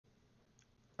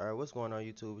Alright, what's going on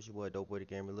YouTube? It's your boy Dope Boy the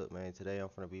Gamer. Look, man, today I'm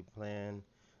gonna be playing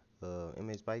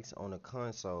MX Bikes on a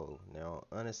console. Now,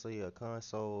 honestly, a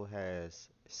console has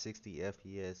 60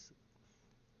 FPS.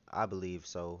 I believe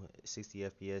so. 60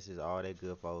 FPS is all they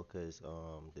good for, cause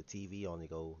the TV only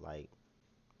go like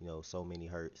so many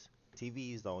hertz.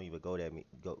 TVs don't even go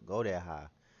that high.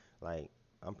 Like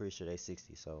I'm pretty sure they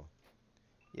 60. So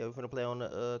yeah, we're gonna play on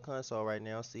the console right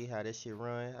now. See how this shit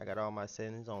run. I got all my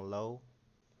settings on low,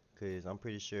 cause I'm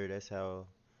pretty sure that's how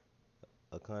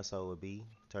a console would be.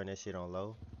 Turn that shit on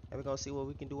low. And we're gonna see what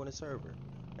we can do on the server.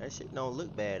 That shit don't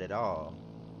look bad at all.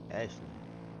 Actually.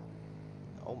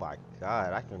 Oh my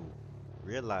god, I can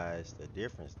realize the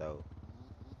difference though.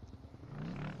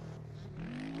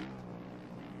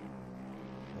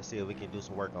 Let's see if we can do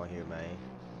some work on here, man.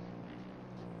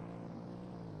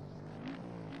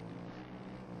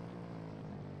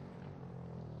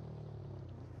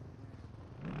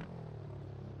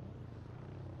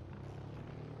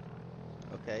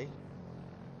 Okay.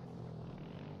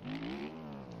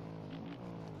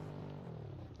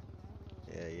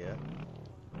 Yeah, yeah.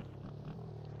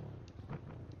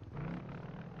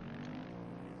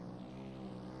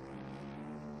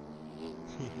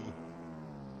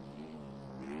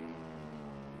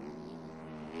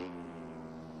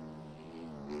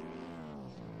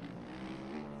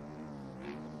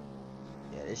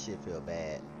 Yeah, this shit feel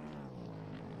bad.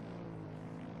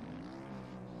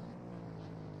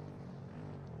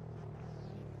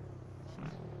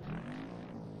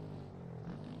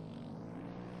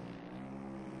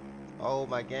 Oh,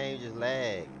 my game just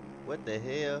lagged. What the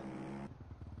hell?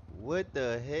 What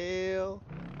the hell?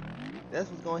 That's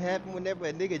what's gonna happen whenever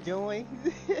a nigga joins?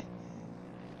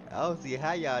 I don't see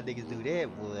how y'all niggas do that,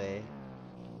 boy.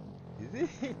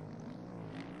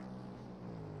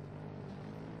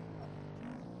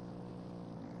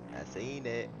 I seen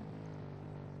that.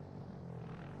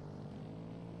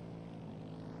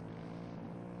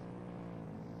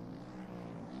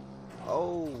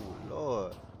 Oh,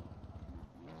 Lord.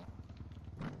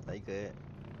 Are you good?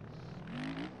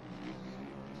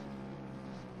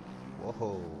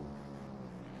 Whoa.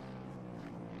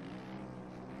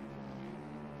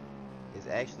 It's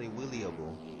actually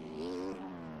wheeliable.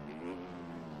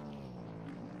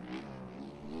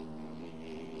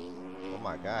 Oh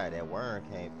my god, that worm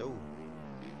came through.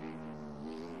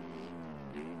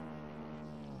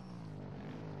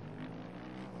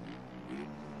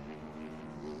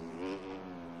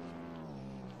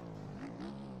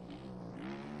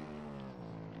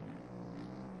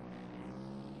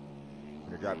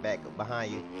 I'm gonna drop back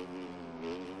behind you.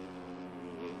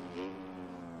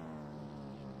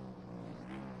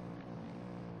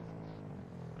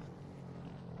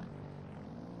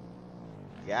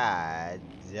 God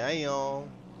damn.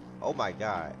 Oh my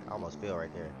god. I almost fell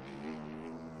right there.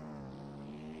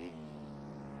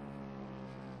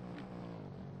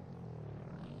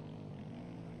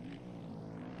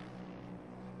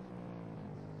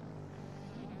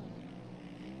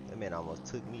 That man almost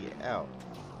took me out.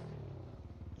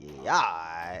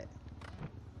 Yeah.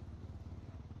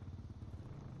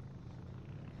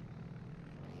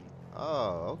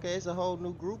 Oh, okay. It's a whole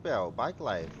new group out. Bike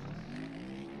Life.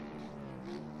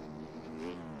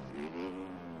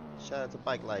 Shout out to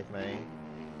Bike Life, man.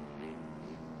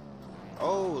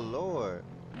 Oh, Lord.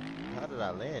 How did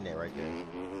I land that right there?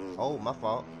 Oh, my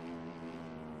fault.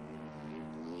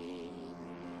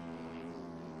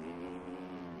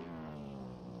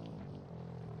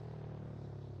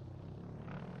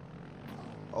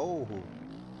 Oh.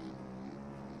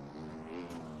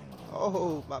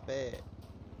 Oh, my bad.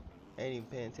 Ain't even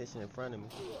paying attention in front of me.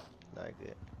 Not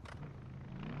good.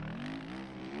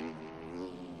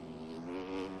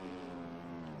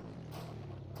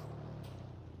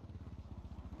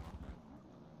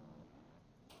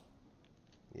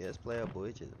 Yeah, this playable.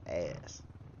 It's just ass.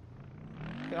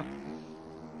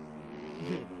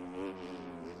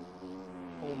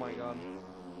 Oh my god.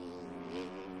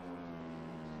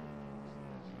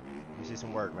 You see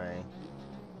some work, man.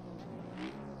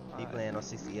 He playing on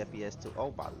 60 FPS too.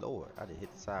 Oh my lord, I just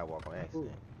hit the sidewalk on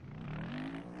accident.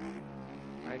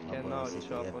 I My boy on cannot 60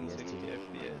 chop on FPS 60 too.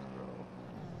 FPS, bro.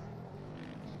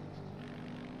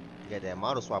 You got that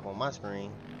model swap on my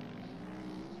screen.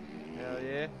 Hell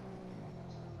yeah.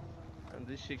 And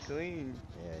this shit clean.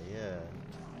 Yeah,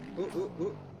 yeah.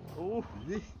 Oh.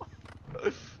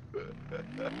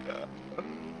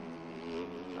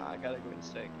 Nah, I gotta go in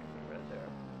second right there.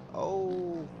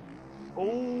 Oh,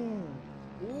 Oh.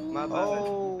 My bad.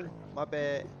 oh, my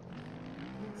bad.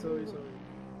 Sorry.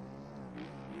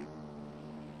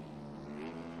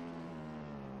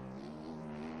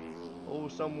 Oh,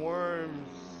 some worms.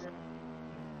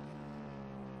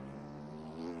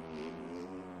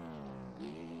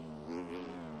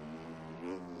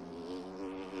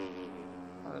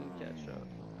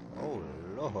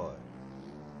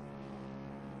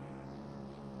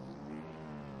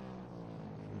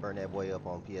 Burn that boy up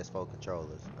on PS4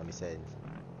 controllers. I mean settings.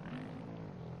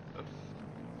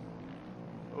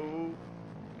 Oh.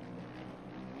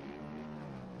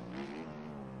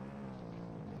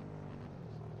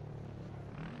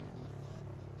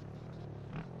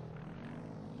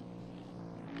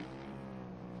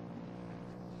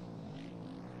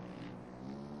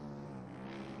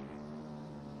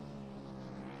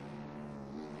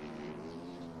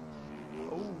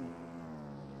 Oh.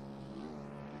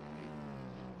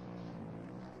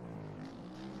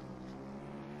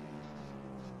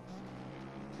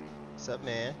 What's up,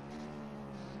 man?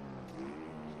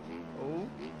 Oh.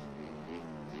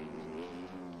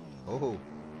 Oh.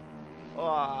 Oh,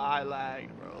 I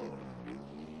lagged, bro.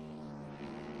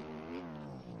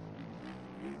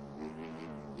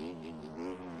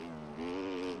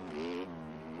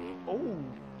 Oh.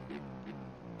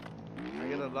 I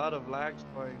get a lot of lag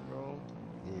spike, bro.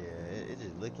 Yeah, it's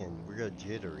just looking real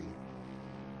jittery.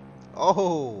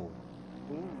 Oh.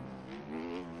 Ooh.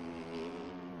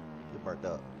 You burnt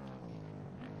up.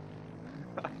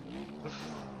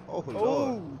 Oh, Lord.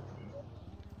 Oh.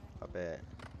 My bad.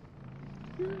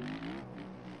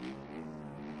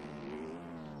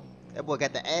 That boy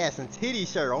got the ass and titty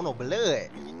shirt on no blood.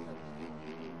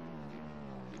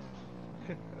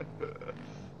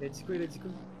 Let's go, let's go.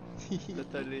 Là,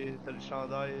 t'as le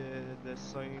chandail de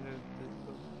sein, là,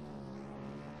 tout.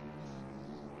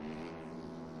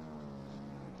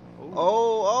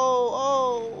 Oh.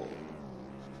 Oh.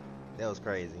 That was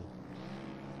crazy.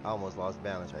 I almost lost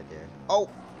balance right there. Oh.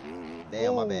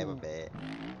 Damn, my bad.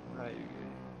 Nah, you're good.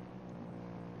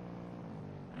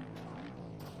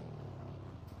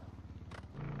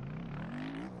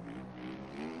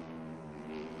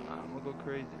 I'm gonna go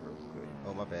crazy real quick.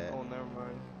 Oh, my bad. Oh, never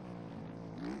mind.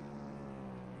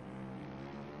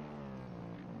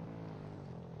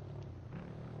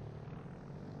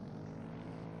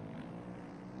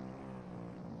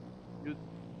 You.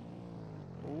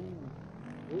 Oh.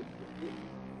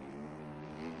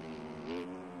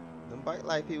 Them bike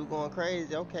life people going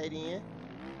crazy. Okay, then.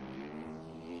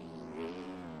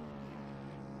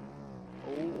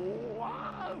 Oh,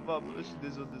 ah, je suis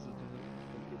désolé.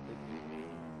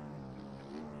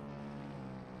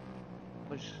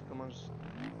 Comment je...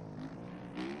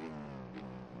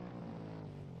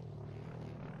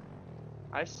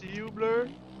 I see you, Blur.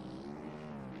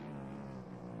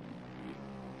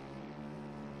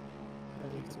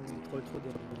 Avec son trop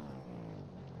derrière.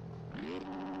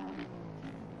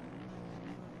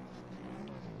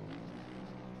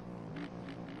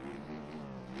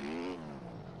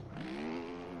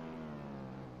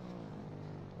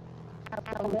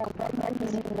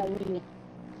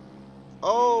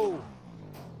 Oh.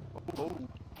 Oh.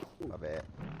 My bad.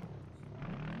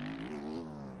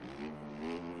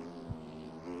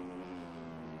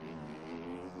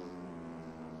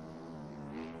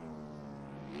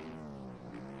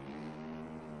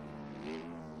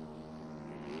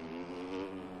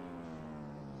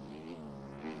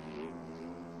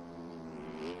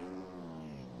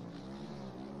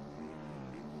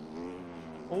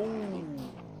 Oh.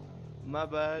 My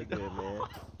bad. You good, man.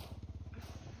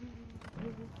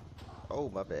 Oh,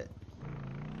 my bad.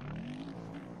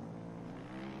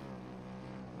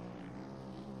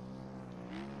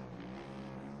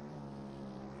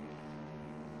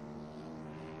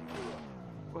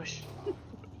 Wesh.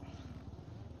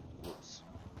 Whoops.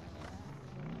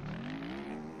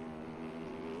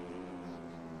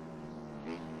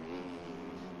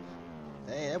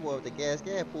 Dang, that boy with the gas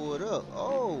pulled up.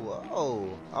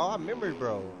 Oh, I remember it,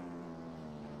 bro.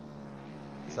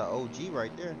 It's an OG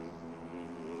right there.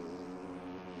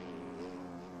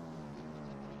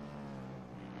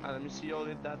 Ah, let me see y'all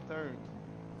hit that turn.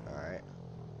 Alright.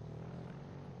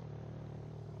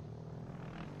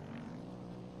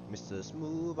 Mr.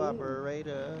 Smooth Ooh.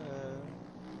 Operator.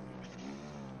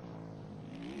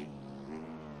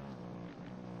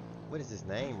 What is his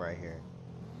name right here?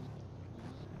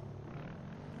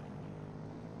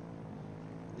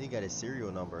 He got his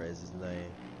serial number as his name.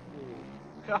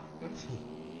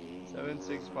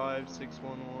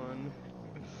 765611.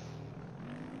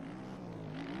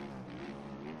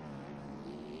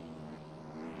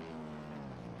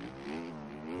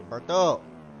 Burnt up.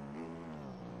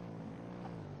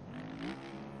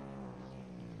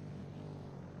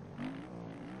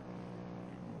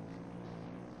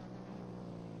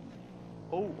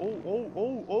 Oh.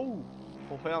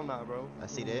 Oh, hell nah, bro. I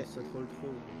see that. Ça troll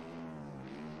trop.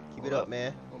 Keep it up,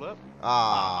 man. Hold up.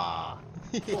 Ah.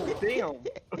 Oh, damn.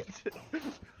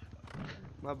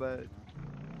 My bad.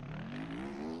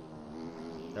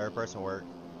 Third person work.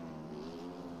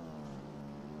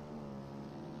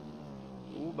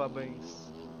 Ooh, babings.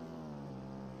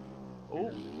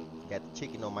 Oh, Got the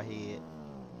chicken on my head.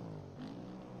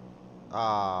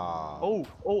 Ah,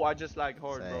 oh, I just lagged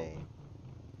hard, bro. same.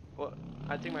 What?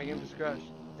 I think my game just crashed.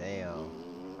 Damn.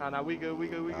 Nah, we good, we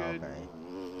good, we Ah, good. okay.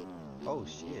 Oh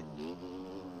shit.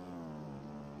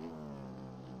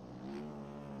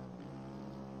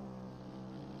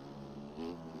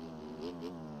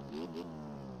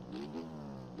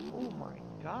 Oh my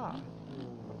god.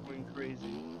 I'm going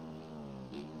crazy.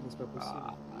 Mais c'est pas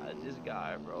possible. Ah, this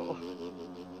guy, bro.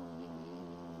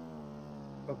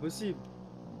 Pas possible.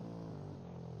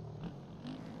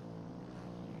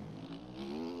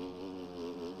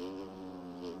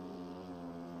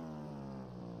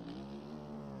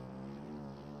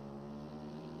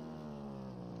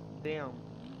 Damn.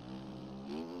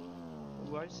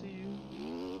 Oh, I see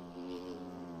you.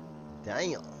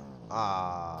 Damn.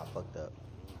 Ah, fucked up.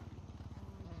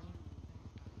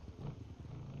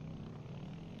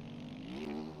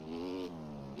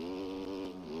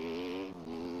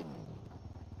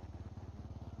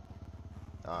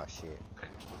 Ah, shit.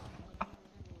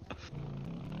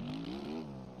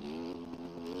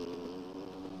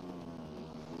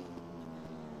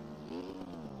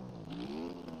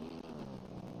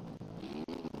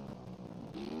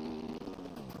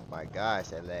 My gosh,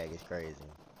 that lag is crazy.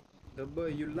 The boy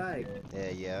you like. Yeah,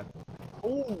 yeah.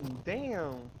 Oh,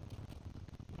 damn.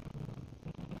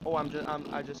 Oh,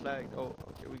 I just lagged. Oh,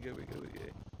 okay, we good, we good, we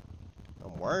good.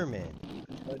 I'm worming.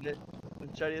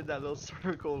 Let's try to hit that little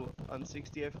circle on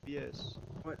 60 FPS.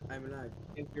 What? I'm lag.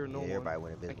 I can't hear no Yeah, one. everybody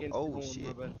went I invisible. can't Oh, see no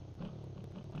one, shit. my bad.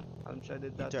 I'm trying to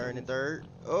hit You that turn thing the in third.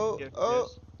 Oh, 60 oh.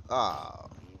 FPS. Ah.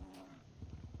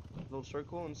 Little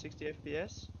circle on 60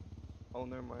 FPS. Oh,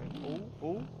 never mind. Oh,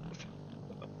 oh.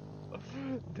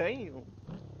 Damn.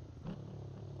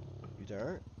 You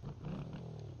turn.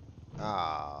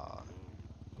 Ah.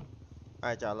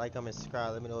 Alright, y'all. Like, comment,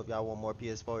 subscribe. Let me know if y'all want more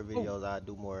PS4 videos. I'll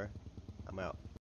do more. I'm out.